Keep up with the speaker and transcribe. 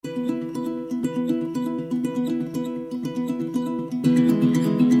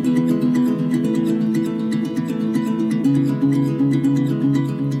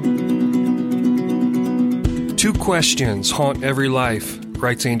questions haunt every life,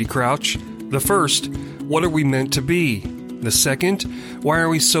 writes Andy Crouch. The first, what are we meant to be? The second, why are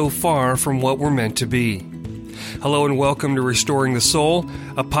we so far from what we're meant to be? Hello and welcome to Restoring the Soul,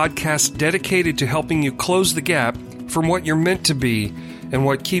 a podcast dedicated to helping you close the gap from what you're meant to be and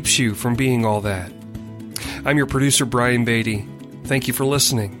what keeps you from being all that. I'm your producer, Brian Beatty. Thank you for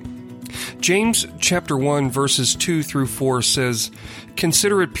listening. James chapter 1, verses 2 through 4 says,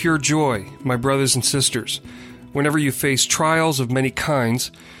 "Consider it pure joy, my brothers and sisters, whenever you face trials of many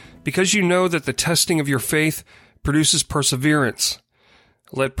kinds, because you know that the testing of your faith produces perseverance.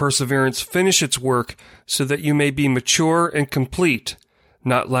 Let perseverance finish its work so that you may be mature and complete,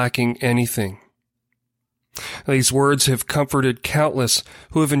 not lacking anything." These words have comforted countless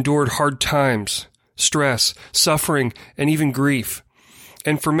who have endured hard times, stress, suffering, and even grief.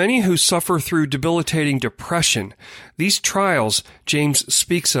 And for many who suffer through debilitating depression, these trials James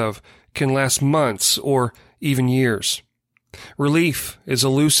speaks of can last months or even years. Relief is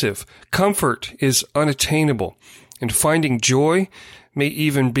elusive, comfort is unattainable, and finding joy may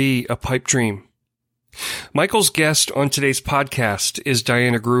even be a pipe dream. Michael's guest on today's podcast is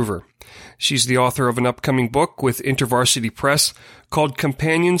Diana Gruver. She's the author of an upcoming book with InterVarsity Press called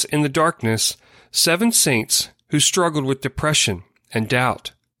Companions in the Darkness, 7 Saints Who Struggled with Depression and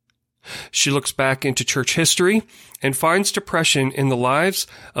Doubt. She looks back into church history and finds depression in the lives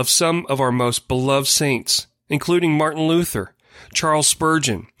of some of our most beloved saints, including Martin Luther, Charles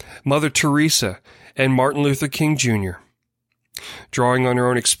Spurgeon, Mother Teresa, and Martin Luther King Jr. Drawing on her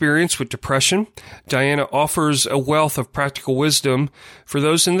own experience with depression, Diana offers a wealth of practical wisdom for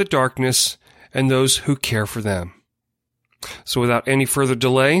those in the darkness and those who care for them. So without any further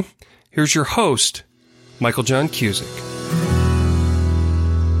delay, here's your host, Michael John Cusick.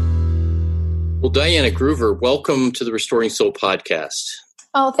 Well, Diana Gruver, welcome to the Restoring Soul podcast.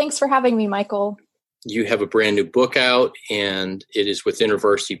 Oh, thanks for having me, Michael. You have a brand new book out, and it is with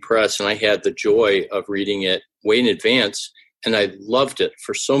InterVarsity Press, and I had the joy of reading it way in advance, and I loved it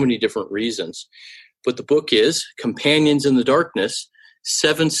for so many different reasons. But the book is Companions in the Darkness,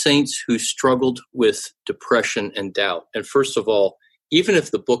 7 Saints Who Struggled with Depression and Doubt. And first of all, even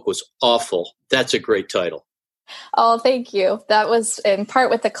if the book was awful, that's a great title. Oh, thank you. That was in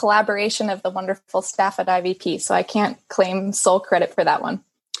part with the collaboration of the wonderful staff at IVP, so I can't claim sole credit for that one.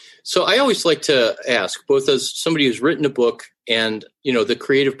 So I always like to ask, both as somebody who's written a book and, the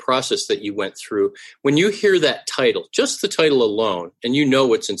creative process that you went through, when you hear that title, just the title alone, and you know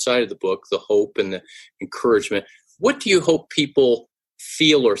what's inside of the book, the hope and the encouragement, what do you hope people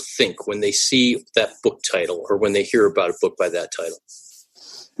feel or think when they see that book title or when they hear about a book by that title?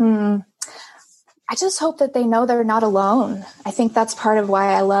 I just hope that they know they're not alone. I think that's part of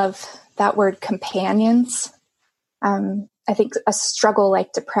why I love that word companions. I think a struggle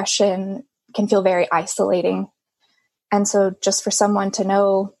like depression can feel very isolating. And so just for someone to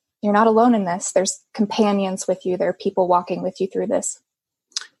know you're not alone in this, there's companions with you, there are people walking with you through this.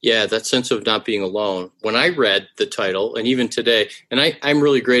 Yeah, that sense of not being alone. When I read the title, and even today, and I'm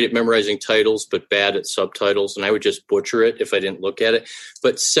really great at memorizing titles, but bad at subtitles, and I would just butcher it if I didn't look at it.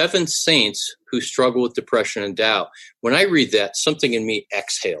 But 7 Saints Who Struggle with Depression and Doubt. When I read that, something in me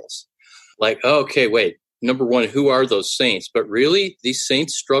exhales. Like, oh, okay, wait. Number one, who are those saints? But really, these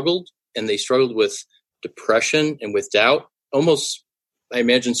saints struggled, and they struggled with depression and with doubt. Almost, I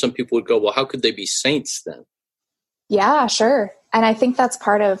imagine some people would go, well, how could they be saints then? Yeah, sure. And I think that's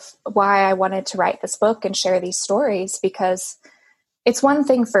part of why I wanted to write this book and share these stories, because it's one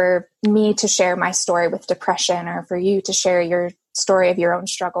thing for me to share my story with depression or for you to share your story of your own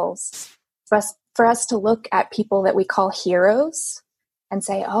struggles. But for us to look at people that we call heroes and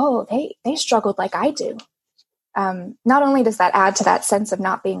say, oh, they struggled like I do. Not only does that add to that sense of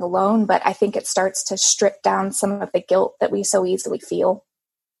not being alone, but I think it starts to strip down some of the guilt that we so easily feel.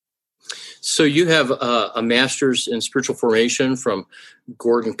 So you have a master's in spiritual formation from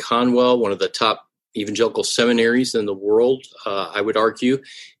Gordon Conwell, one of the top evangelical seminaries in the world, I would argue.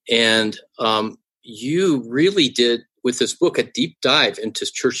 And you really did, with this book, a deep dive into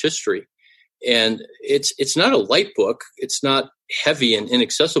church history. And it's not a light book. It's not heavy and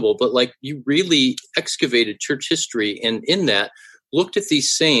inaccessible, but like you really excavated church history, and in that looked at these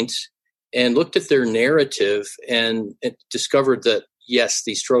saints and looked at their narrative and discovered that, yes,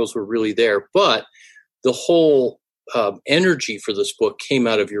 these struggles were really there, but the whole energy for this book came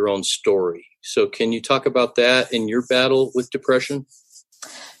out of your own story. So can you talk about that in your battle with depression?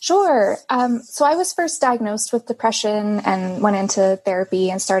 Sure. So I was first diagnosed with depression and went into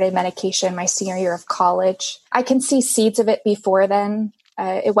therapy and started medication my senior year of college. I can see seeds of it before then.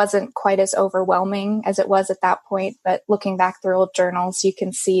 It wasn't quite as overwhelming as it was at that point, but looking back through old journals, you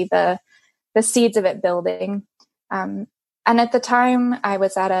can see the seeds of it building. And at the time, I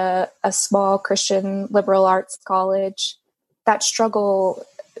was at a small Christian liberal arts college. That struggle,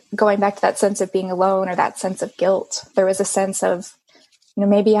 going back to that sense of being alone or that sense of guilt, there was a sense of,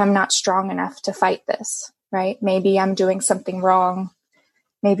 maybe I'm not strong enough to fight this, right? Maybe I'm doing something wrong.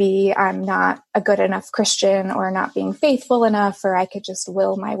 Maybe I'm not a good enough Christian or not being faithful enough, or I could just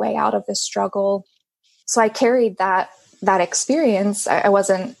will my way out of this struggle. So I carried that experience. I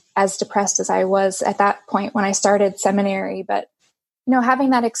wasn't as depressed as I was at that point when I started seminary, but having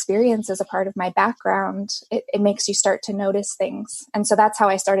that experience as a part of my background, it makes you start to notice things. And so that's how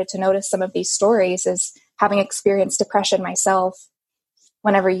I started to notice some of these stories, is having experienced depression myself.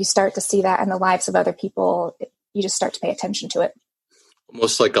 Whenever you start to see that in the lives of other people, you just start to pay attention to it.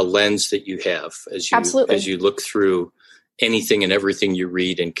 Almost like a lens that you have Absolutely. as you look through anything and everything you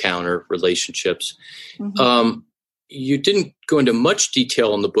read, encounter, relationships. Mm-hmm. You didn't go into much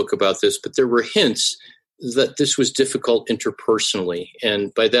detail in the book about this, but there were hints that this was difficult interpersonally.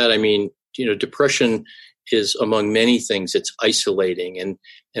 And by that, I mean, depression is, among many things, it's isolating, and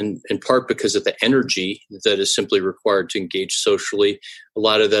in part because of the energy that is simply required to engage socially. A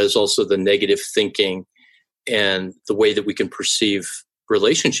lot of that is also the negative thinking and the way that we can perceive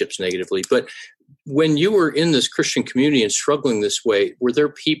relationships negatively. But when you were in this Christian community and struggling this way, were there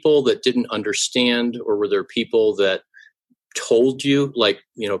people that didn't understand, or were there people that told you, like,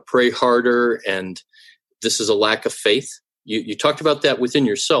 pray harder and this is a lack of faith? You talked about that within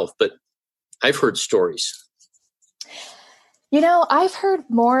yourself, but I've heard stories. I've heard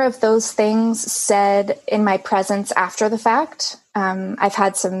more of those things said in my presence after the fact. I've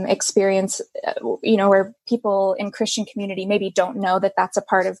had some experience, where people in Christian community maybe don't know that that's a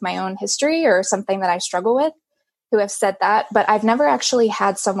part of my own history or something that I struggle with, who have said that. But I've never actually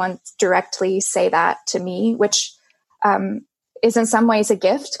had someone directly say that to me, which is in some ways a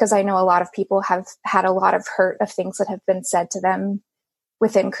gift, because I know a lot of people have had a lot of hurt of things that have been said to them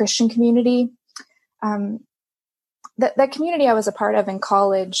within Christian community. The community I was a part of in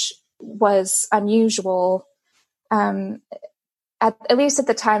college was unusual, at least at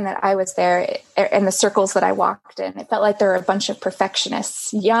the time that I was there, in the circles that I walked in. It felt like there were a bunch of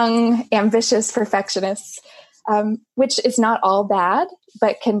perfectionists, young, ambitious perfectionists, which is not all bad,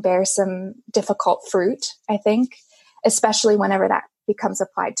 but can bear some difficult fruit, I think, especially whenever that becomes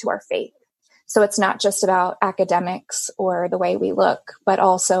applied to our faith. So it's not just about academics or the way we look, but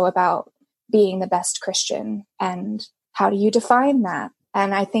also about being the best Christian. And how do you define that?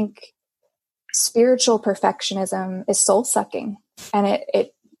 And I think spiritual perfectionism is soul-sucking, and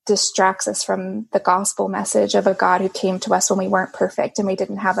it distracts us from the gospel message of a God who came to us when we weren't perfect and we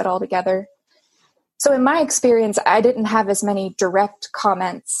didn't have it all together. So in my experience, I didn't have as many direct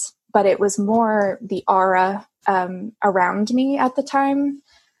comments, but it was more the aura around me at the time.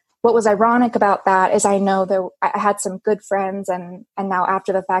 What was ironic about that is I know I had some good friends, and now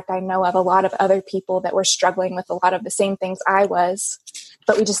after the fact, I know of a lot of other people that were struggling with a lot of the same things I was,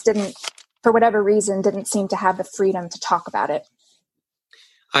 but we just didn't, for whatever reason, didn't seem to have the freedom to talk about it.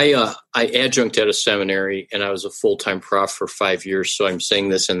 I adjuncted at a seminary, and I was a full-time prof for 5 years. So I'm saying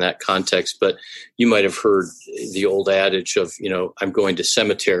this in that context, but you might have heard the old adage of, I'm going to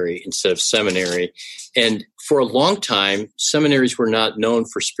cemetery instead of seminary. And for a long time, seminaries were not known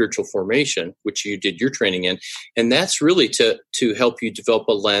for spiritual formation, which you did your training in. And that's really to help you develop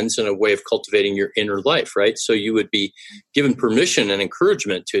a lens and a way of cultivating your inner life, right? So you would be given permission and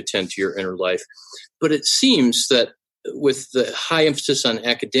encouragement to attend to your inner life. But it seems that with the high emphasis on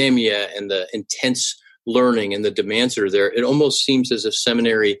academia and the intense learning and the demands that are there, it almost seems as if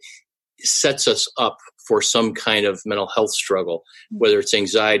seminary sets us up for some kind of mental health struggle, whether it's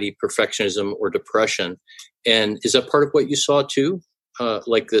anxiety, perfectionism, or depression. And is that part of what you saw too,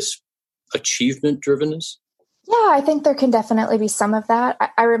 like this achievement drivenness? Yeah, I think there can definitely be some of that.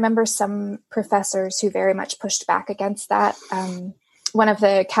 I remember some professors who very much pushed back against that. One of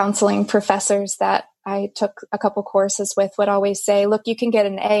the counseling professors that I took a couple courses with would always say, look, you can get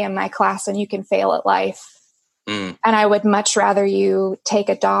an A in my class and you can fail at life. And I would much rather you take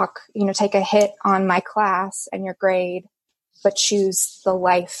take a hit on my class and your grade, but choose the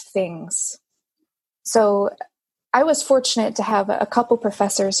life things. So I was fortunate to have a couple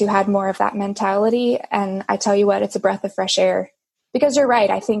professors who had more of that mentality. And I tell you what, it's a breath of fresh air, because you're right.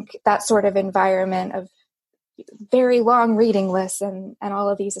 I think that sort of environment of very long reading lists and all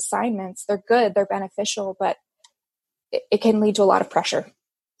of these assignments, they're good, they're beneficial, but it can lead to a lot of pressure.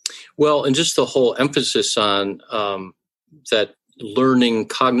 Well, and just the whole emphasis on that learning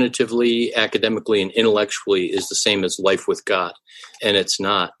cognitively, academically, and intellectually is the same as life with God, and it's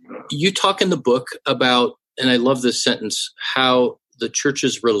not. You talk in the book about, and I love this sentence, how the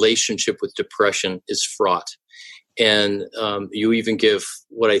church's relationship with depression is fraught. And you even give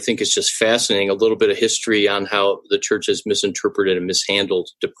what I think is just fascinating, a little bit of history on how the church has misinterpreted and mishandled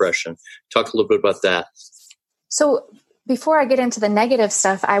depression. Talk a little bit about that. So before I get into the negative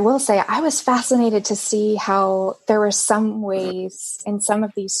stuff, I will say I was fascinated to see how there were some ways in some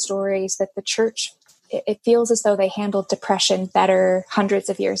of these stories that the church, it feels as though they handled depression better hundreds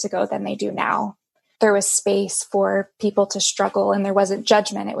of years ago than they do now. There was space for people to struggle and there wasn't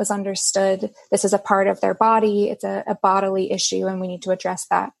judgment. It was understood this is a part of their body. It's a bodily issue and we need to address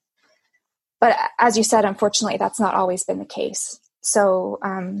that. But as you said, unfortunately, that's not always been the case. So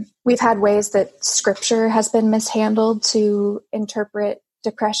we've had ways that scripture has been mishandled to interpret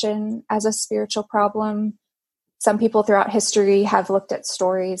depression as a spiritual problem. Some people throughout history have looked at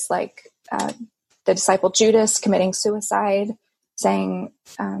stories like the disciple Judas committing suicide, saying,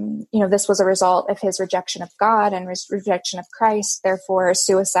 this was a result of his rejection of God and rejection of Christ. Therefore,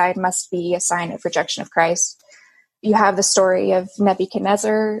 suicide must be a sign of rejection of Christ. You have the story of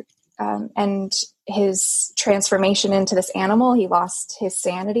Nebuchadnezzar and his transformation into this animal. He lost his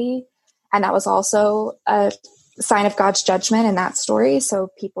sanity. And that was also a sign of God's judgment in that story. So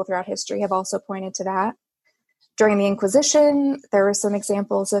people throughout history have also pointed to that. During the Inquisition, there were some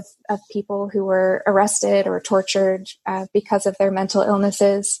examples of people who were arrested or tortured because of their mental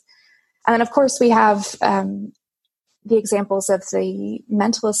illnesses. And then, of course, we have the examples of the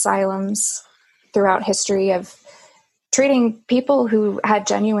mental asylums throughout history of treating people who had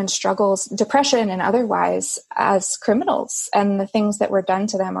genuine struggles, depression and otherwise, as criminals. And the things that were done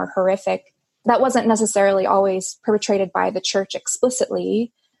to them are horrific. That wasn't necessarily always perpetrated by the church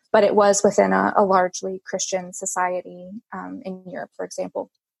explicitly, but it was within a largely Christian society in Europe, for example.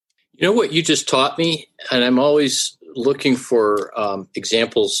 You know what you just taught me? And I'm always looking for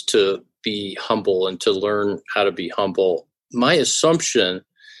examples to be humble and to learn how to be humble. My assumption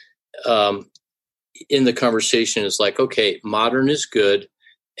in the conversation is like, okay, modern is good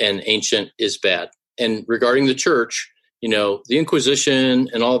and ancient is bad. And regarding the church, the Inquisition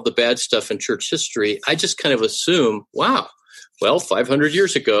and all of the bad stuff in church history, I just kind of assume, wow, well, 500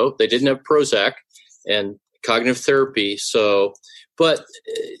 years ago, they didn't have Prozac and cognitive therapy. So, but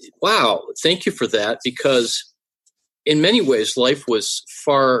wow, thank you for that, because in many ways, life was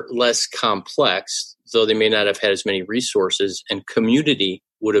far less complex, though they may not have had as many resources, and community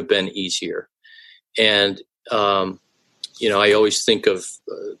would have been easier. And, I always think of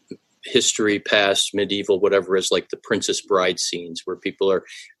history, past, medieval, whatever, as like the Princess Bride scenes where people are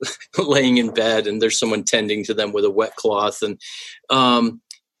laying in bed and there's someone tending to them with a wet cloth. And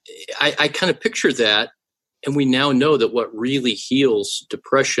I kind of picture that. And we now know that what really heals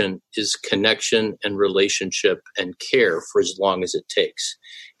depression is connection and relationship and care for as long as it takes.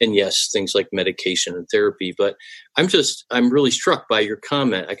 And yes, things like medication and therapy. But I'm really struck by your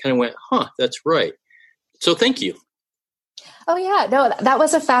comment. I kind of went, that's right. So thank you. Oh, yeah. No, that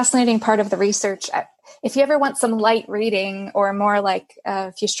was a fascinating part of the research. If you ever want some light reading, or more like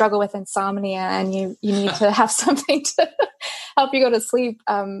if you struggle with insomnia and you need to have something to help you go to sleep,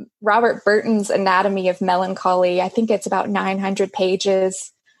 Robert Burton's Anatomy of Melancholy, I think it's about 900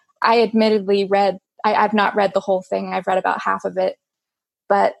 pages. I admittedly I've not read the whole thing. I've read about half of it.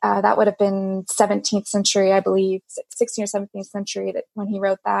 But that would have been 17th century, I believe, 16th or 17th century when he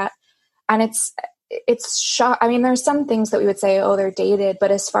wrote that. And it's I mean, there's some things that we would say, they're dated,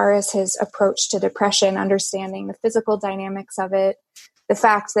 but as far as his approach to depression, understanding the physical dynamics of it, the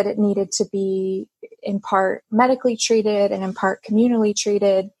fact that it needed to be in part medically treated and in part communally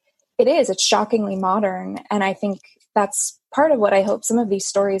treated, it's shockingly modern. And I think that's part of what I hope some of these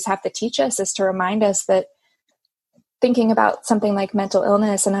stories have to teach us, is to remind us that thinking about something like mental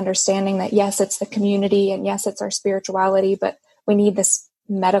illness and understanding that, yes, it's the community and yes, it's our spirituality, but we need this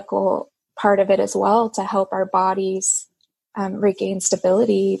medical part of it as well to help our bodies regain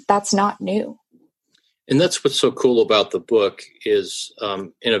stability. That's not new. And that's what's so cool about the book is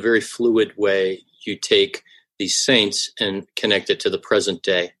in a very fluid way, you take these saints and connect it to the present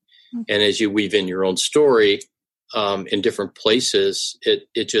day. Mm-hmm. And as you weave in your own story in different places,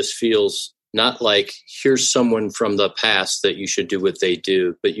 it just feels not like here's someone from the past that you should do what they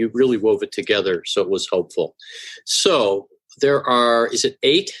do, but you really wove it together. So it was hopeful. So there are, is it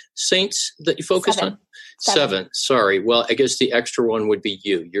 8 saints that you focused on? 7. Sorry. Well, I guess the extra one would be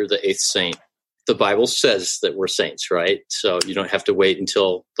you. You're the 8th saint. The Bible says that we're saints, right? So you don't have to wait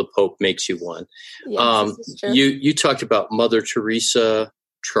until the Pope makes you one. Yes, this is true. You talked about Mother Teresa,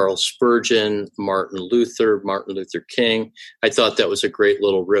 Charles Spurgeon, Martin Luther King. I thought that was a great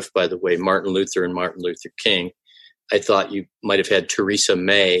little riff, by the way, Martin Luther and Martin Luther King. I thought you might have had Theresa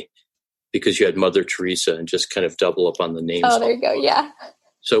May, because you had Mother Teresa, and just kind of double up on the names. Oh, there you go. Yeah.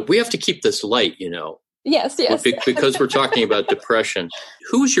 So we have to keep this light, Yes. Because we're talking about depression.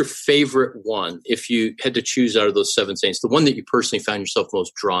 Who was your favorite one if you had to choose out of those 7 saints, the one that you personally found yourself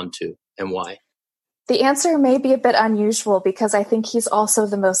most drawn to, and why? The answer may be a bit unusual because I think he's also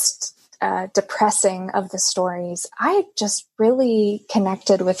the most depressing of the stories. I just really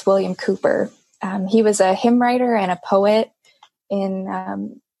connected with William Cowper. He was a hymn writer and a poet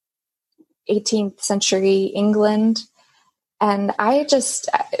in 18th century England. And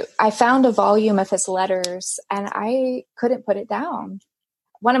I found a volume of his letters and I couldn't put it down.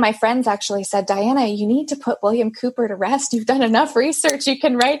 One of my friends actually said, Diana, you need to put William Cowper to rest. You've done enough research. You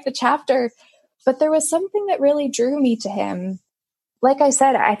can write the chapter. But there was something that really drew me to him. Like I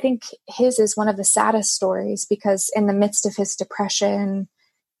said, I think his is one of the saddest stories because in the midst of his depression,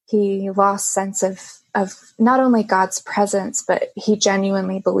 he lost sense of not only God's presence, but he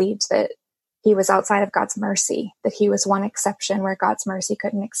genuinely believed that he was outside of God's mercy, that he was one exception where God's mercy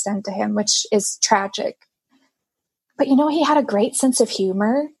couldn't extend to him, which is tragic. But he had a great sense of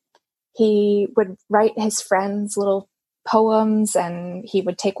humor. He would write his friends little poems and he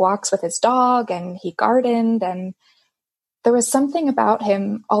would take walks with his dog and he gardened. And there was something about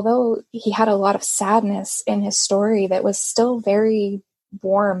him, although he had a lot of sadness in his story, that was still very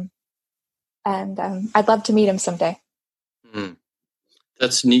warm. And I'd love to meet him someday.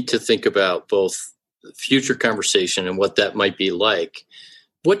 That's neat to think about, both future conversation and what that might be like.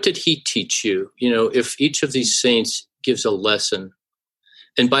 What did he teach you? If each of these saints gives a lesson,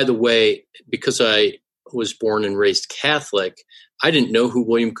 and by the way, because I was born and raised Catholic, I didn't know who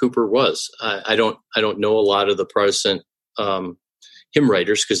William Cowper was. I don't know a lot of the Protestant hymn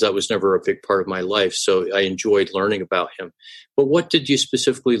writers because that was never a big part of my life. So I enjoyed learning about him. But what did you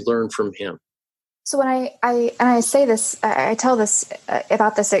specifically learn from him? So when I say this, I tell this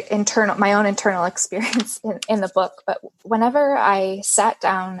about this my own internal experience in the book. But whenever I sat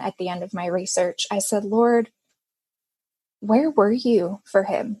down at the end of my research, I said, Lord, where were you for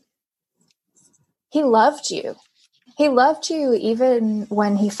him? He loved you. He loved you even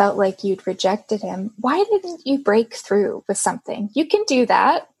when he felt like you'd rejected him. Why didn't you break through with something? You can do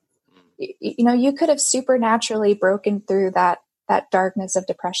that. You could have supernaturally broken through that darkness of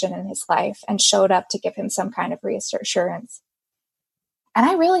depression in his life and showed up to give him some kind of reassurance. And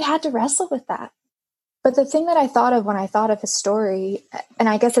I really had to wrestle with that. But the thing that I thought of when I thought of his story, and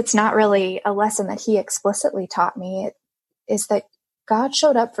I guess it's not really a lesson that he explicitly taught me, is that God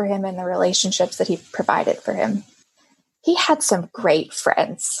showed up for him in the relationships that he provided for him. He had some great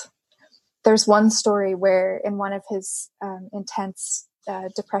friends. There's one story where in one of his intense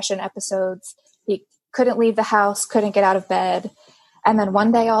depression episodes, he couldn't leave the house, couldn't get out of bed. And then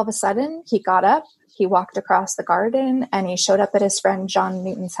one day, all of a sudden, he got up, he walked across the garden, and he showed up at his friend John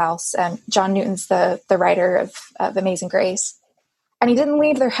Newton's house. And John Newton's the writer of Amazing Grace. And he didn't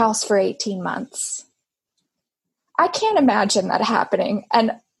leave their house for 18 months. I can't imagine that happening.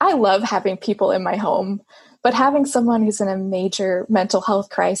 And I love having people in my home, but having someone who's in a major mental health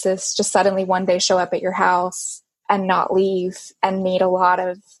crisis just suddenly one day show up at your house and not leave and need a lot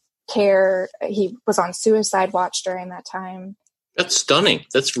of care. He was on suicide watch during that time. That's stunning.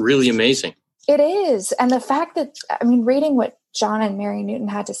 That's really amazing. It is. And the fact that, reading what John and Mary Newton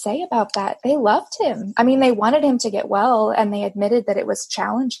had to say about that, they loved him. They wanted him to get well and they admitted that it was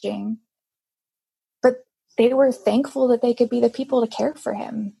challenging, but they were thankful that they could be the people to care for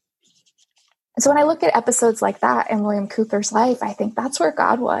him. And so when I look at episodes like that in William Cowper's life, I think that's where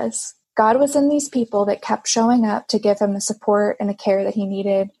God was. God was in these people that kept showing up to give him the support and the care that he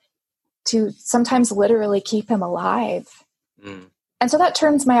needed to sometimes literally keep him alive. And so that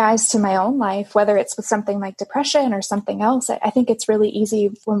turns my eyes to my own life, whether it's with something like depression or something else. I think it's really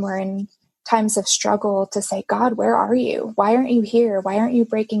easy when we're in times of struggle to say, God, where are you? Why aren't you here? Why aren't you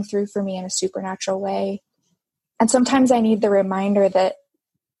breaking through for me in a supernatural way? And sometimes I need the reminder that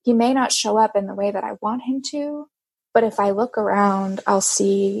he may not show up in the way that I want him to, but if I look around, I'll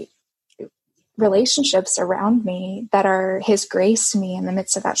see relationships around me that are his grace to me in the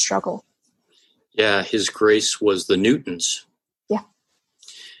midst of that struggle. Yeah, his grace was the Newtons. Yeah.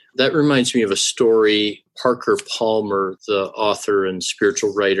 That reminds me of a story. Parker Palmer, the author and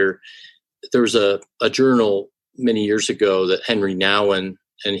spiritual writer, there was a journal many years ago that Henry Nouwen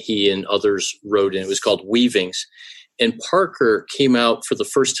and he and others wrote in. It was called Weavings. And Parker came out for the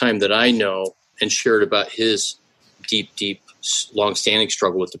first time that I know and shared about his deep, long-standing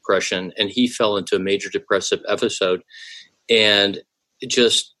struggle with depression. And he fell into a major depressive episode and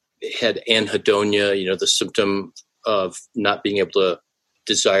just had anhedonia, the symptom of not being able to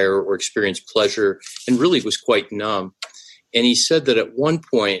desire or experience pleasure, and really was quite numb. And he said that at one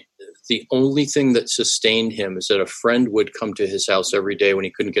point, the only thing that sustained him is that a friend would come to his house every day when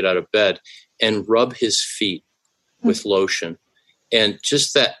he couldn't get out of bed and rub his feet with lotion. And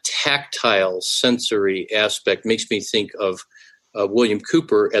just that tactile sensory aspect makes me think of William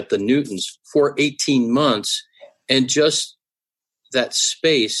Cooper at the Newtons for 18 months, and just that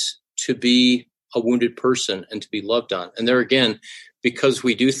space to be a wounded person and to be loved on. And there again, because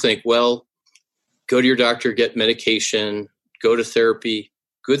we do think, well, go to your doctor, get medication, go to therapy,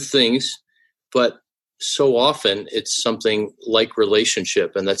 good things, but so often it's something like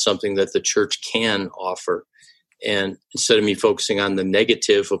relationship, and that's something that the church can offer. And instead of me focusing on the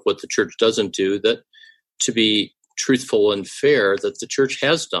negative of what the church doesn't do, that to be truthful and fair, that the church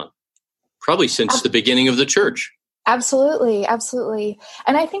has done, probably since the beginning of the church. Absolutely, absolutely.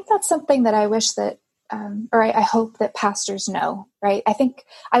 And I think that's something that I wish that, or I hope that pastors know, right? I think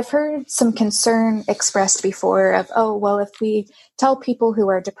I've heard some concern expressed before of, oh, well, if we tell people who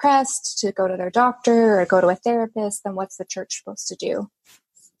are depressed to go to their doctor or go to a therapist, then what's the church supposed to do?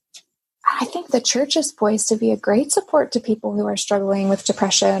 I think the church is poised to be a great support to people who are struggling with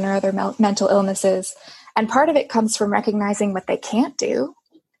depression or other mental illnesses. And part of it comes from recognizing what they can't do.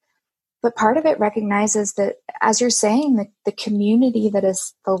 But part of it recognizes that, as you're saying, the community that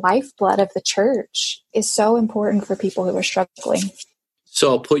is the lifeblood of the church is so important for people who are struggling.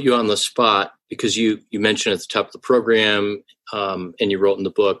 So I'll put you on the spot because you mentioned at the top of the program, and you wrote in the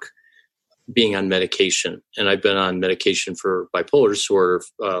book, being on medication. And I've been on medication for bipolar disorder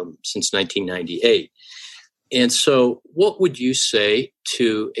since 1998. And so what would you say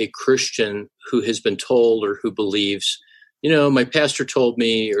to a Christian who has been told or who believes, my pastor told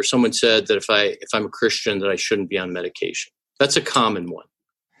me, or someone said that if I'm a Christian, that I shouldn't be on medication? That's a common one.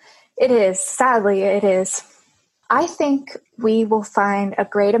 It is. Sadly, it is. I think we will find a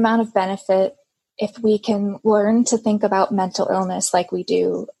great amount of benefit if we can learn to think about mental illness like we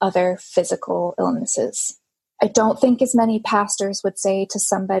do other physical illnesses. I don't think as many pastors would say to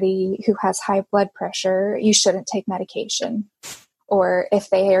somebody who has high blood pressure, you shouldn't take medication. Or if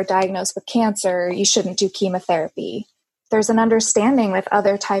they are diagnosed with cancer, you shouldn't do chemotherapy. There's an understanding with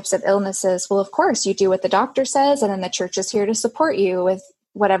other types of illnesses. Well, of course, you do what the doctor says, and then the church is here to support you with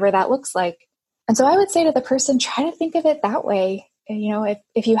whatever that looks like. And so I would say to the person, try to think of it that way.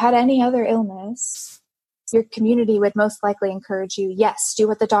 If you had any other illness, your community would most likely encourage you, yes, do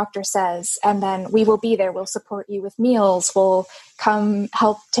what the doctor says, and then we will be there. We'll support you with meals. We'll come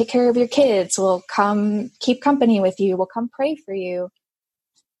help take care of your kids. We'll come keep company with you. We'll come pray for you.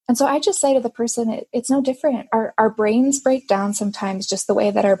 And so I just say to the person, it's no different. Our brains break down sometimes just the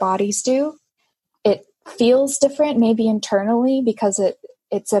way that our bodies do. It feels different, maybe internally, because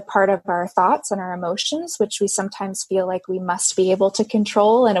it's a part of our thoughts and our emotions, which we sometimes feel like we must be able to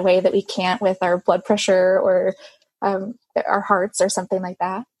control in a way that we can't with our blood pressure or our hearts or something like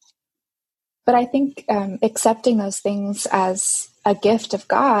that. But I think accepting those things as a gift of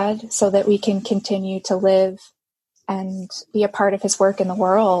God so that we can continue to live and be a part of his work in the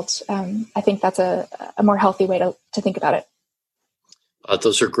world, I think that's a more healthy way to think about it.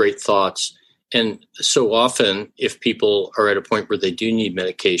 Those are great thoughts. And so often, if people are at a point where they do need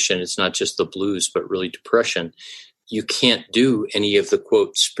medication, it's not just the blues, but really depression. You can't do any of the,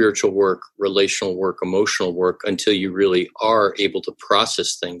 quote, spiritual work, relational work, emotional work until you really are able to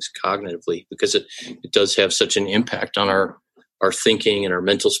process things cognitively, because it does have such an impact on our thinking and our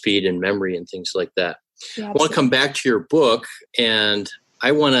mental speed and memory and things like that. Yeah, I want to come back to your book, and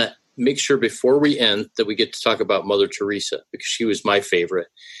I want to make sure before we end that we get to talk about Mother Teresa, because she was my favorite.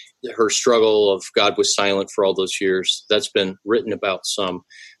 Her struggle of God was silent for all those years, that's been written about some.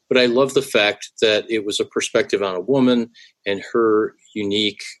 But I love the fact that it was a perspective on a woman and her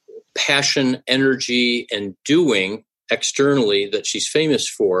unique passion, energy, and doing externally that she's famous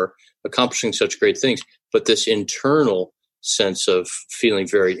for, accomplishing such great things, but this internal sense of feeling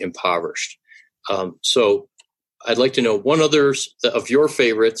very impoverished. So I'd like to know one other of your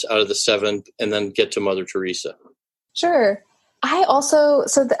favorites out of the 7, and then get to Mother Teresa. Sure.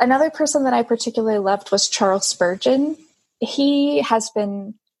 Another person that I particularly loved was Charles Spurgeon. He has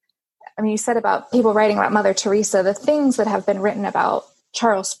been, you said about people writing about Mother Teresa, the things that have been written about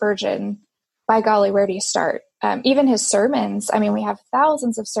Charles Spurgeon, by golly, where do you start? Even his sermons, we have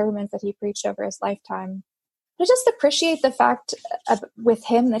thousands of sermons that he preached over his lifetime. I just appreciate the fact with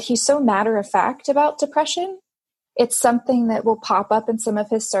him that he's so matter of fact about depression. It's something that will pop up in some of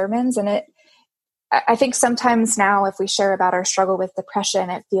his sermons, and I think sometimes now if we share about our struggle with depression,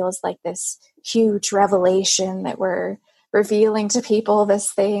 it feels like this huge revelation that we're revealing to people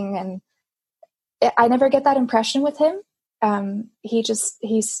this thing. And I never get that impression with him.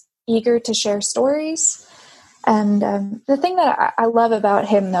 He's eager to share stories. And the thing that I love about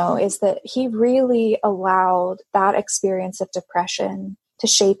him, though, is that he really allowed that experience of depression to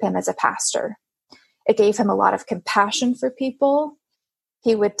shape him as a pastor. It gave him a lot of compassion for people.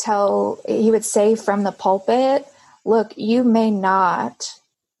 He would say from the pulpit, look, you may not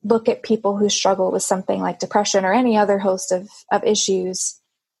look at people who struggle with something like depression or any other host of issues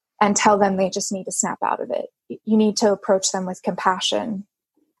and tell them they just need to snap out of it. You need to approach them with compassion,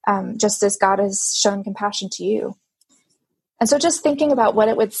 just as God has shown compassion to you. And so just thinking about what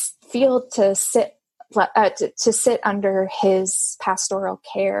it would feel to sit under his pastoral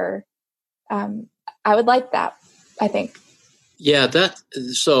care, I would like that, I think. Yeah,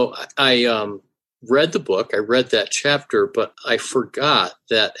 so I read the book, I read that chapter, but I forgot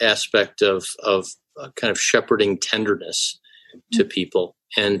that aspect of kind of shepherding ttenderness to people.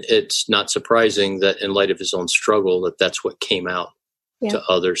 And it's not surprising that in light of his own struggle, that's what came out to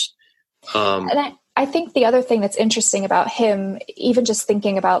others. And I think the other thing that's interesting about him, even just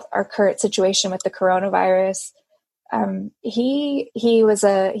thinking about our current situation with the coronavirus, he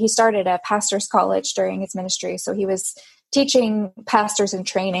started a pastor's college during his ministry. So he was teaching pastors in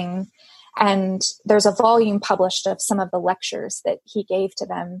training, and there's a volume published of some of the lectures that he gave to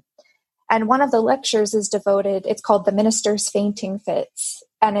them. And one of the lectures is devoted, it's called The Minister's Fainting Fits.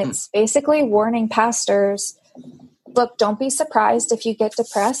 And it's basically warning pastors, look, don't be surprised if you get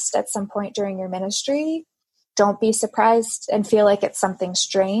depressed at some point during your ministry. Don't be surprised and feel like it's something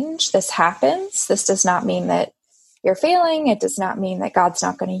strange. This happens. This does not mean that you're failing. It does not mean that God's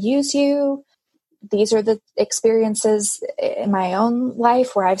not going to use you. These are the experiences in my own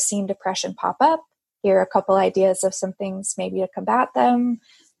life where I've seen depression pop up. Here are a couple ideas of some things maybe to combat them.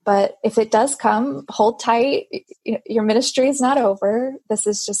 But if it does come, hold tight. Your ministry is not over. This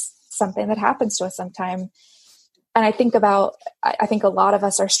is just something that happens to us sometime. And I think a lot of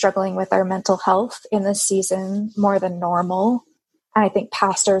us are struggling with our mental health in this season more than normal. And I think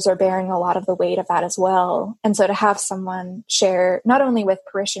pastors are bearing a lot of the weight of that as well. And so to have someone share, not only with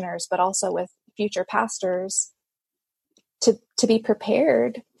parishioners, but also with future pastors, to be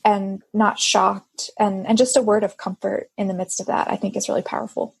prepared and not shocked, and just a word of comfort in the midst of that, I think is really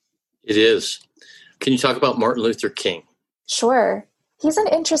powerful. It is. Can you talk about Martin Luther King? Sure. He's an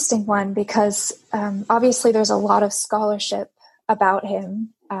interesting one because obviously there's a lot of scholarship about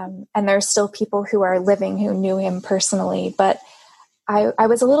him, and there's still people who are living who knew him personally. But I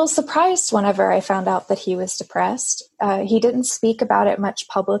was a little surprised whenever I found out that he was depressed. He didn't speak about it much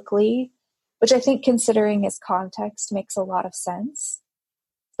publicly, which I think, considering his context, makes a lot of sense.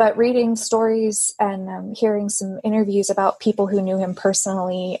 But reading stories and hearing some interviews about people who knew him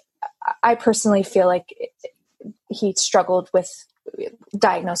personally, I personally feel like he struggled with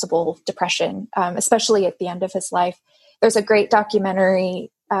diagnosable depression, especially at the end of his life. There's a great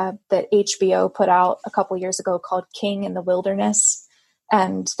documentary that HBO put out a couple years ago called King in the Wilderness.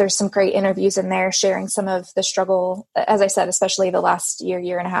 And there's some great interviews in there sharing some of the struggle, as I said, especially the last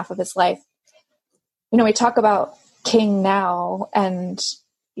year and a half of his life. You know, we talk about King now, and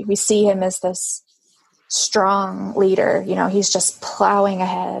we see him as this strong leader. You know, he's just plowing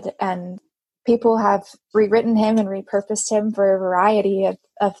ahead, and people have rewritten him and repurposed him for a variety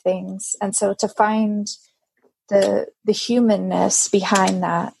of things. And so to find the humanness behind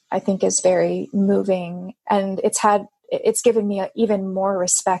that, I think, is very moving. And it's given me even more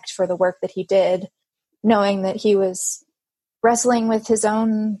respect for the work that he did, knowing that he was wrestling with his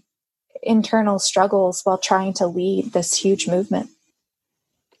own internal struggles while trying to lead this huge movement.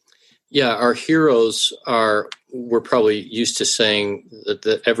 Yeah, our heroes we're probably used to saying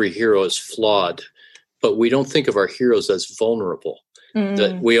that every hero is flawed, but we don't think of our heroes as vulnerable.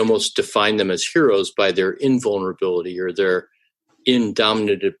 That we almost define them as heroes by their invulnerability or their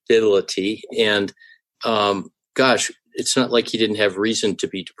indomitability. And gosh, it's not like he didn't have reason to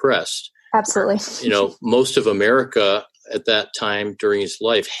be depressed. Absolutely. You know, most of America at that time during his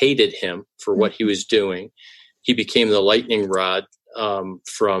life hated him for what he was doing. He became the lightning rod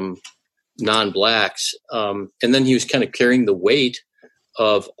from non-blacks. And then he was kind of carrying the weight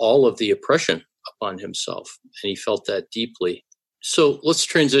of all of the oppression upon himself. And he felt that deeply. So let's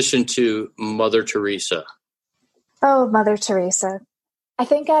transition to Mother Teresa. Oh, Mother Teresa. I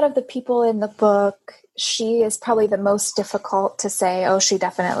think out of the people in the book, she is probably the most difficult to say, oh, she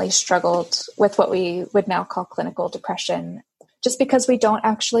definitely struggled with what we would now call clinical depression, just because we don't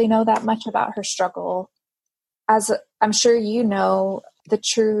actually know that much about her struggle. As I'm sure you know, the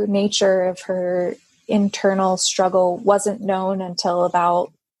true nature of her internal struggle wasn't known until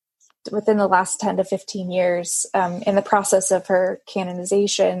about within the last 10 to 15 years. In the process of her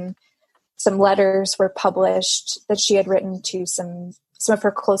canonization, some letters were published that she had written to some of her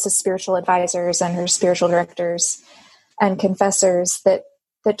closest spiritual advisors and her spiritual directors and confessors that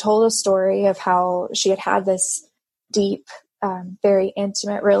told a story of how she had this deep very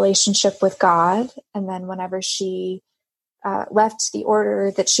intimate relationship with God. And then whenever she left the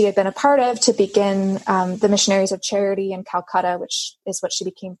order that she had been a part of to begin the Missionaries of Charity in Calcutta, which is what she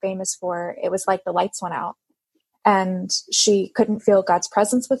became famous for, it was like the lights went out. And she couldn't feel God's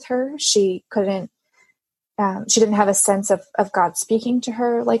presence with her. She didn't have a sense of God speaking to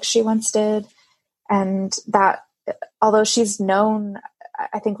her like she once did. And that, although she's known,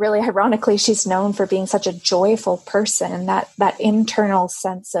 I think really ironically, she's known for being such a joyful person, that internal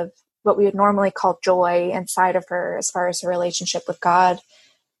sense of what we would normally call joy inside of her as far as her relationship with God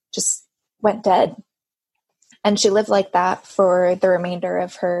just went dead. And she lived like that for the remainder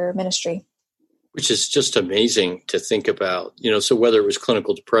of her ministry. Which is just amazing to think about, so whether it was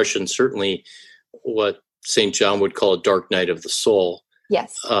clinical depression, certainly what St. John would call a dark night of the soul.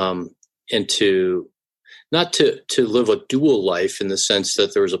 Yes. And to live a dual life in the sense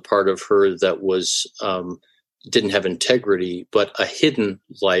that there was a part of her that was, didn't have integrity, but a hidden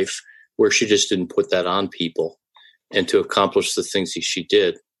life where she just didn't put that on people, and to accomplish the things that she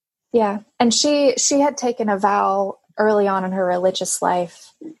did. Yeah. And she had taken a vow early on in her religious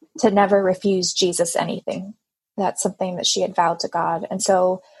life to never refuse Jesus anything. That's something that she had vowed to God. And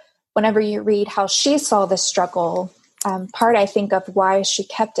so whenever you read how she saw this struggle, part I think of why she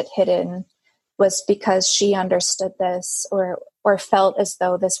kept it hidden was because she understood this or felt as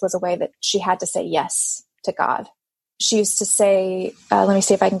though this was a way that she had to say yes to God. She used to say, let me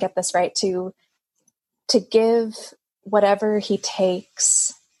see if I can get this right, to give whatever he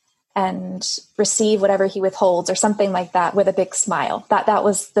takes and receive whatever he withholds, or something like that, with a big smile. That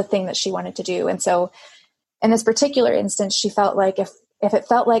was the thing that she wanted to do. And so in this particular instance, she felt like if it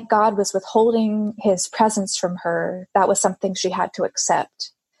felt like God was withholding his presence from her, that was something she had to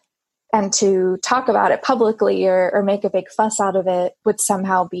accept. And to talk about it publicly or make a big fuss out of it would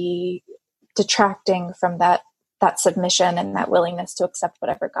somehow be detracting from that submission and that willingness to accept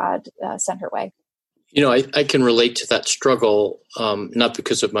whatever God sent her way. I can relate to that struggle, not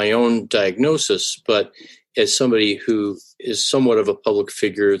because of my own diagnosis, but as somebody who is somewhat of a public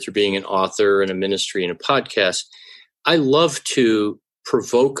figure through being an author and a ministry and a podcast. I love to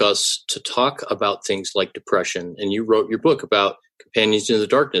provoke us to talk about things like depression. And you wrote your book about Companions in the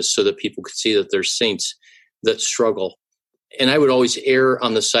Darkness so that people could see that there's saints that struggle. And I would always err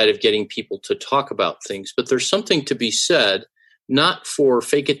on the side of getting people to talk about things. But there's something to be said, not for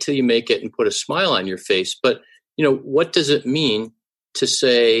fake it till you make it and put a smile on your face, but, what does it mean to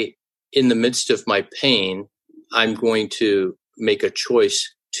say, in the midst of my pain, I'm going to make a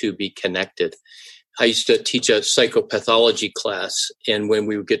choice to be connected? I used to teach a psychopathology class, and when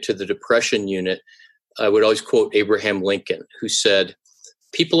we would get to the depression unit, I would always quote Abraham Lincoln, who said,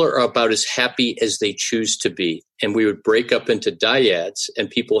 people are about as happy as they choose to be. And we would break up into dyads, and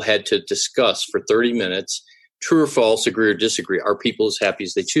people had to discuss for 30 minutes, true or false, agree or disagree, are people as happy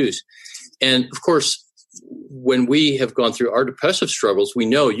as they choose? And of course, when we have gone through our depressive struggles, we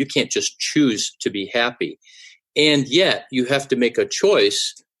know you can't just choose to be happy. And yet you have to make a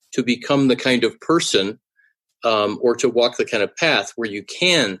choice to become the kind of person or to walk the kind of path where you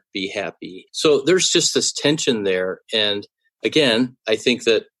can be happy. So there's just this tension there. And again, I think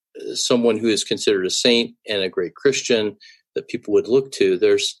that someone who is considered a saint and a great Christian that people would look to,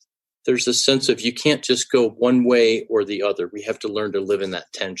 there's a sense of you can't just go one way or the other. We have to learn to live in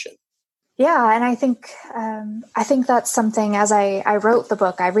that tension. Yeah, and I think that's something, as I wrote the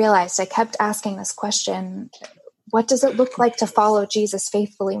book, I realized I kept asking this question: what does it look like to follow Jesus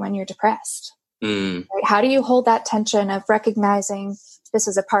faithfully when you're depressed? Right? How do you hold that tension of recognizing this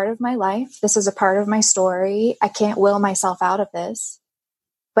is a part of my life, this is a part of my story, I can't will myself out of this?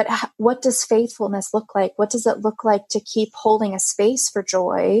 But what does faithfulness look like? What does it look like to keep holding a space for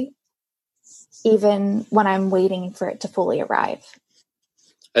joy, even when I'm waiting for it to fully arrive?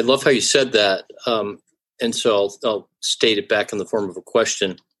 I love how you said that. And so I'll state it back in the form of a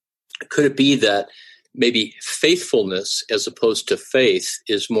question. Could it be that maybe faithfulness as opposed to faith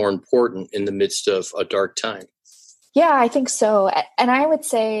is more important in the midst of a dark time? Yeah, I think so. And I would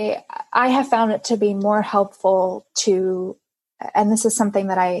say I have found it to be more helpful to, and this is something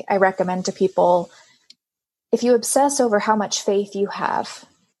that I recommend to people, if you obsess over how much faith you have,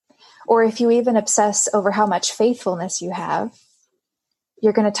 or if you even obsess over how much faithfulness you have,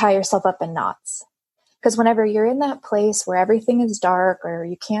 you're going to tie yourself up in knots. Because whenever you're in that place where everything is dark, or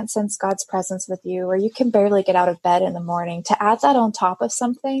you can't sense God's presence with you, or you can barely get out of bed in the morning, to add that on top of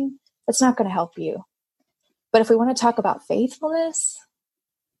something, it's not going to help you. But if we want to talk about faithfulness,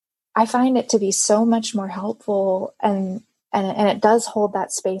 I find it to be so much more helpful, and it does hold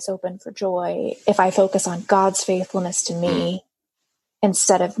that space open for joy if I focus on God's faithfulness to me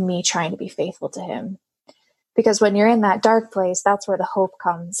instead of me trying to be faithful to him. Because when you're in that dark place, that's where the hope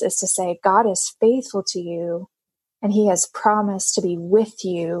comes, is to say, God is faithful to you, and he has promised to be with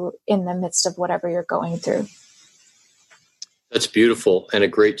you in the midst of whatever you're going through. That's beautiful, and a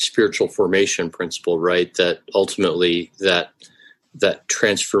great spiritual formation principle, right? That ultimately that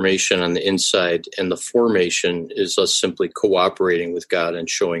transformation on the inside and the formation is us simply cooperating with God and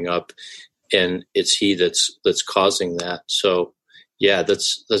showing up, and it's he that's causing that. So yeah,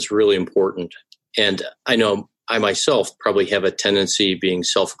 that's really important. And I know I myself probably have a tendency, being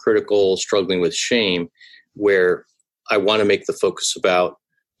self-critical, struggling with shame, where I want to make the focus about,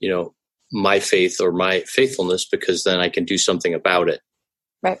 my faith or my faithfulness, because then I can do something about it.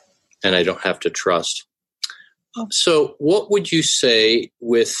 Right. And I don't have to trust. So what would you say,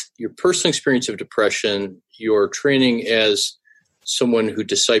 with your personal experience of depression, your training as someone who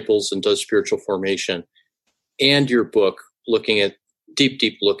disciples and does spiritual formation, and your book looking at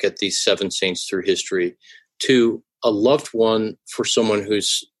deep look at these 7 saints through history, to a loved one for someone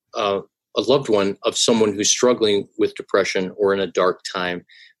who's a loved one of someone who's struggling with depression or in a dark time,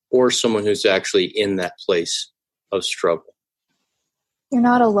 or someone who's actually in that place of struggle? You're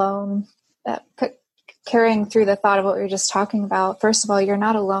not alone. Carrying through the thought of what we were just talking about, first of all, you're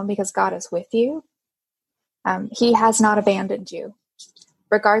not alone because God is with you. He has not abandoned you.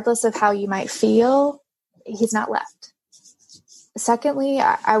 Regardless of how you might feel, he's not left. Secondly,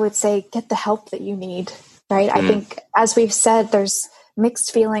 I would say get the help that you need, right? I think, as we've said, there's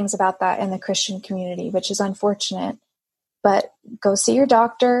mixed feelings about that in the Christian community, which is unfortunate. But go see your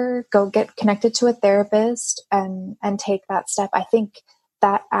doctor, go get connected to a therapist, and take that step. I think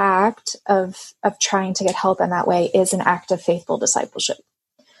that act of trying to get help in that way is an act of faithful discipleship.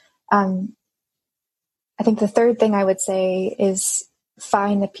 I think the third thing I would say is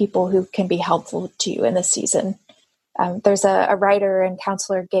find the people who can be helpful to you in this season. There's a writer and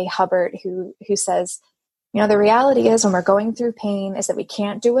counselor, Gay Hubbard, who says, the reality is, when we're going through pain, is that we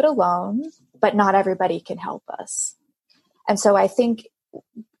can't do it alone, but not everybody can help us. And so I think,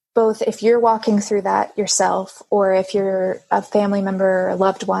 both if you're walking through that yourself, or if you're a family member or a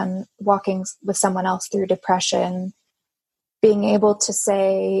loved one walking with someone else through depression, being able to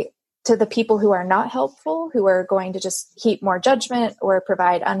say to the people who are not helpful, who are going to just heap more judgment or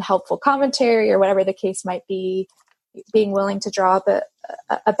provide unhelpful commentary or whatever the case might be, being willing to draw up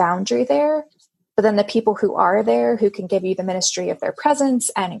a boundary there. But then the people who are there, who can give you the ministry of their presence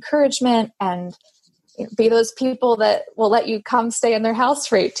and encouragement, and be those people that will let you come stay in their house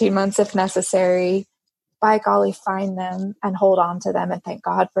for 18 months if necessary, by golly, find them and hold on to them and thank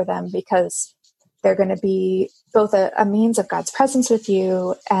God for them, because they're going to be both a means of God's presence with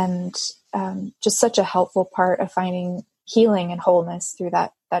you and just such a helpful part of finding healing and wholeness through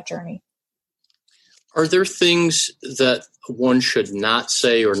that journey. Are there things that one should not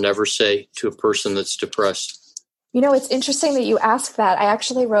say or never say to a person that's depressed? It's interesting that you ask that. I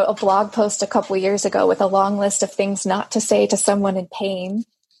actually wrote a blog post a couple years ago with a long list of things not to say to someone in pain.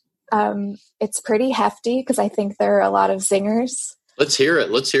 It's pretty hefty because I think there are a lot of zingers. Let's hear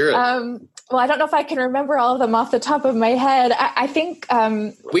it. Well, I don't know if I can remember all of them off the top of my head. I think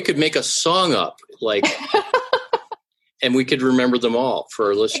we could make a song up, and we could remember them all for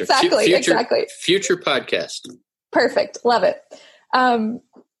our listeners. Exactly. Future podcast. Perfect. Love it.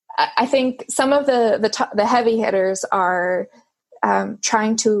 I think some of the heavy hitters are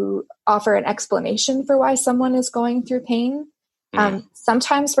trying to offer an explanation for why someone is going through pain.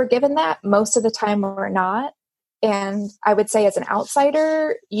 Sometimes we're given that. Most of the time we're not. And I would say, as an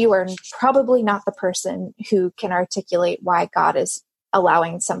outsider, you are probably not the person who can articulate why God is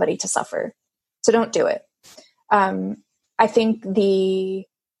allowing somebody to suffer. So don't do it. I think the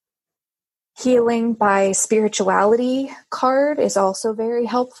healing by spirituality card is also very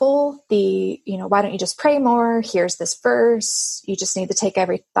helpful. Why don't you just pray more? Here's this verse. You just need to take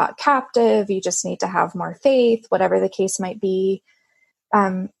every thought captive. You just need to have more faith, whatever the case might be.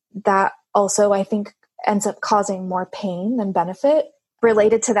 That also, I think, ends up causing more pain than benefit.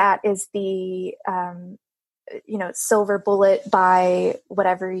 Related to that is the, silver bullet by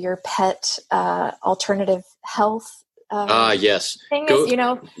whatever your pet alternative health yes. thing go,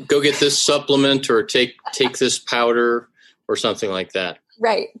 is, go get this supplement or take this powder or something like that.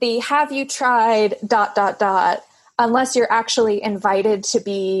 Right. The have you tried ... unless you're actually invited to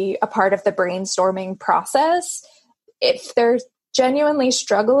be a part of the brainstorming process. If they're genuinely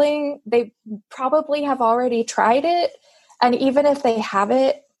struggling, they probably have already tried it. And even if they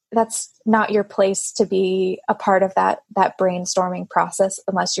haven't, that's not your place to be a part of that brainstorming process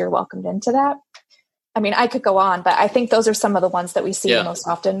unless you're welcomed into that. I mean, I could go on, but I think those are some of the ones that we see most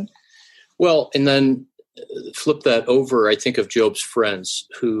often. Well, and then flip that over, I think of Job's friends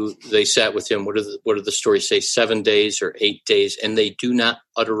who they sat with him. What do the stories say? 7 days or 8 days, and they do not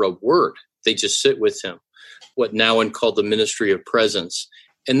utter a word. They just sit with him. What Nouwen called the ministry of presence.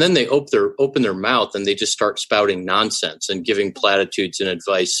 And then they open their mouth and they just start spouting nonsense and giving platitudes and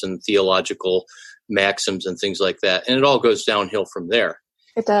advice and theological maxims and things like that. And it all goes downhill from there.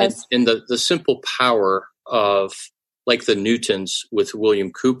 It does. And the simple power of, like the Newtons with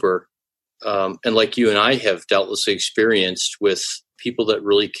William Cooper, and like you and I have doubtlessly experienced with people that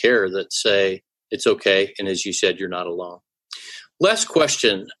really care, that say, it's okay. And as you said, you're not alone. Last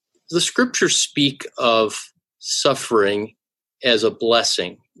question. The scriptures speak of suffering as a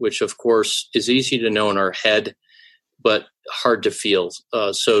blessing, which of course is easy to know in our head, but hard to feel.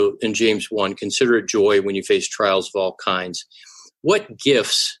 So in James 1, consider it joy when you face trials of all kinds. What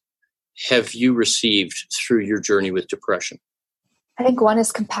gifts have you received through your journey with depression? I think one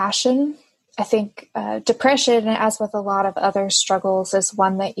is compassion. I think depression, as with a lot of other struggles, is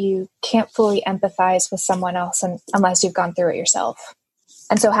one that you can't fully empathize with someone else unless you've gone through it yourself.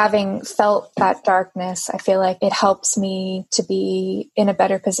 And so having felt that darkness, I feel like it helps me to be in a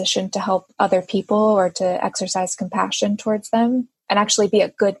better position to help other people or to exercise compassion towards them and actually be a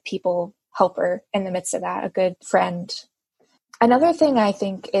good people helper in the midst of that, a good friend. Another thing I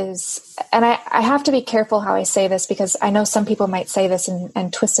think is, and I have to be careful how I say this because I know some people might say this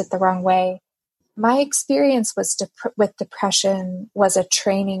and twist it the wrong way. My experience with depression was a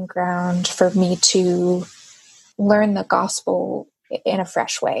training ground for me to learn the gospel in a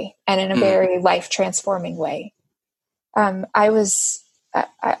fresh way and in a very life-transforming way. I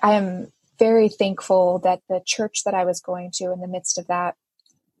am very thankful that the church that I was going to in the midst of that,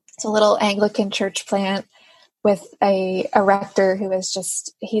 it's a little Anglican church plant with a rector who is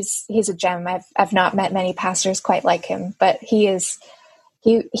just, he's a gem. I've not met many pastors quite like him, but he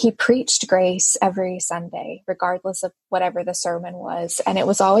preached grace every Sunday, regardless of whatever the sermon was. And it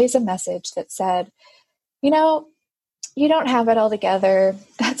was always a message that said, you don't have it all together.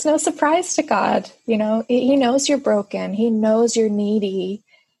 That's no surprise to God. He knows you're broken. He knows you're needy.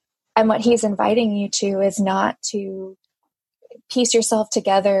 And what he's inviting you to is not to piece yourself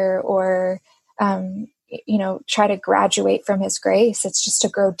together or, try to graduate from his grace. It's just to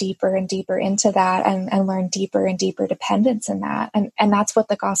grow deeper and deeper into that and learn deeper and deeper dependence in that. And that's what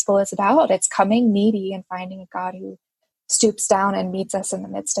the gospel is about. It's coming needy and finding a God who stoops down and meets us in the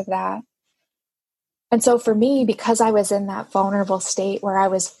midst of that. And so for me, because I was in that vulnerable state where I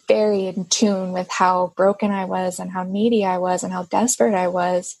was very in tune with how broken I was and how needy I was and how desperate I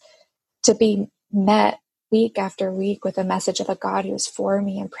was, to be met week after week with a message of a God who was for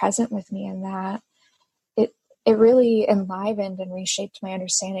me and present with me in that, it really enlivened and reshaped my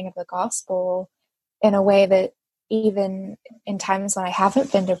understanding of the gospel in a way that even in times when I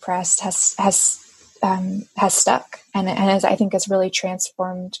haven't been depressed has stuck and I think has really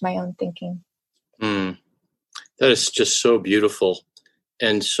transformed my own thinking. That is just so beautiful.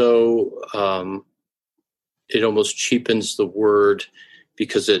 And so it almost cheapens the word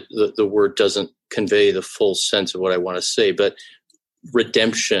because the word doesn't convey the full sense of what I want to say. But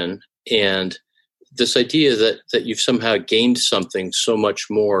redemption and this idea that you've somehow gained something so much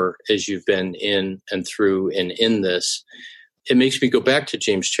more as you've been in and through and in this, it makes me go back to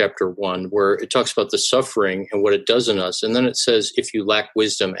James chapter 1, where it talks about the suffering and what it does in us. And then it says, if you lack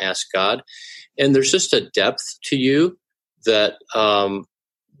wisdom, ask God. And there's just a depth to you that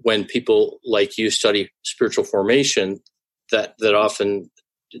when people like you study spiritual formation, that often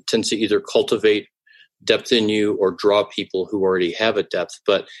tends to either cultivate depth in you or draw people who already have a depth.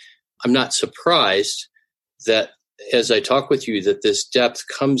 But I'm not surprised that as I talk with you, that this depth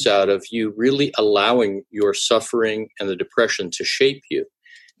comes out of you really allowing your suffering and the depression to shape you.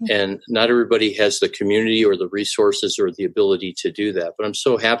 Mm-hmm. And not everybody has the community or the resources or the ability to do that. But I'm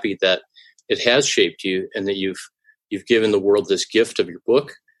so happy that it has shaped you and that you've given the world this gift of your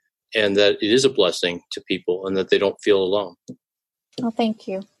book and that it is a blessing to people and that they don't feel alone. Well, thank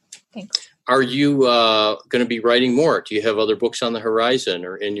you. Thanks. Are you going to be writing more? Do you have other books on the horizon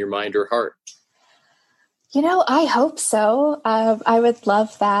or in your mind or heart? I hope so. I would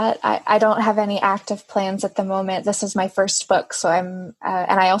love that. I don't have any active plans at the moment. This is my first book, so and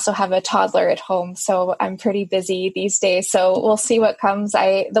I also have a toddler at home, so I'm pretty busy these days. So we'll see what comes.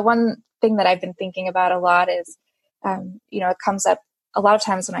 The one thing that I've been thinking about a lot is, it comes up a lot of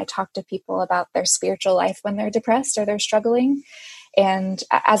times when I talk to people about their spiritual life when they're depressed or they're struggling. And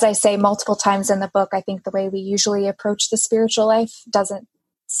as I say multiple times in the book, I think the way we usually approach the spiritual life doesn't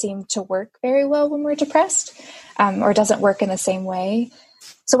seem to work very well when we're depressed, or doesn't work in the same way.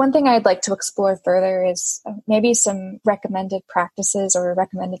 So one thing I'd like to explore further is maybe some recommended practices or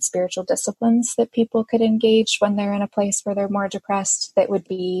recommended spiritual disciplines that people could engage when they're in a place where they're more depressed that would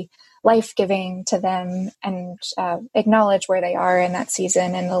be life-giving to them and acknowledge where they are in that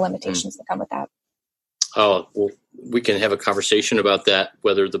season and the limitations that come with that. Oh, well, we can have a conversation about that,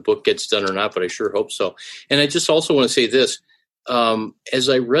 whether the book gets done or not, but I sure hope so. And I just also want to say this. As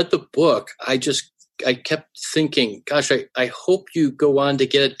I read the book, I kept thinking, gosh, I hope you go on to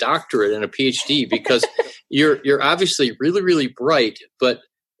get a doctorate and a PhD, because you're obviously really, really bright, but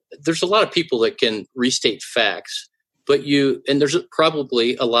there's a lot of people that can restate facts, and there's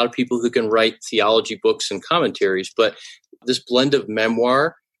probably a lot of people who can write theology books and commentaries, but this blend of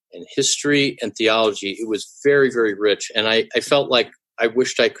memoir and history and theology, it was very, very rich. And I felt like I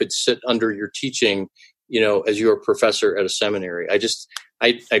wished I could sit under your teaching, as you're a professor at a seminary.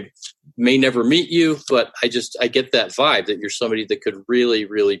 I may never meet you, but I get that vibe that you're somebody that could really,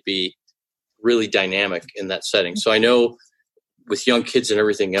 really be really dynamic in that setting. So I know with young kids and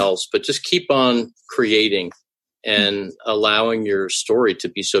everything else, but just keep on creating and allowing your story to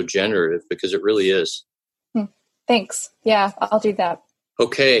be so generative, because it really is. Thanks. Yeah, I'll do that.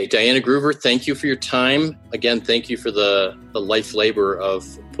 Okay, Diana Gruver, thank you for your time. Again, thank you for the life labor of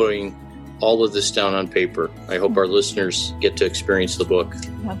putting all of this down on paper. I hope our listeners get to experience the book.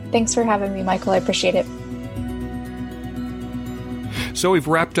 Yeah, thanks for having me, Michael. I appreciate it. So we've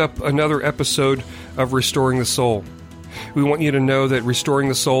wrapped up another episode of Restoring the Soul. We want you to know that Restoring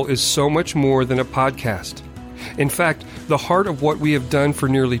the Soul is so much more than a podcast. In fact, the heart of what we have done for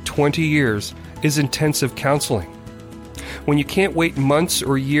nearly 20 years is intensive counseling. When you can't wait months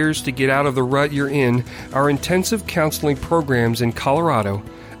or years to get out of the rut you're in, our intensive counseling programs in Colorado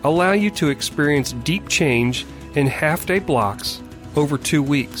allow you to experience deep change in half-day blocks over 2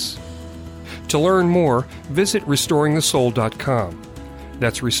 weeks. To learn more, visit restoringthesoul.com.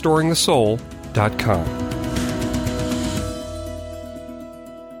 That's restoringthesoul.com.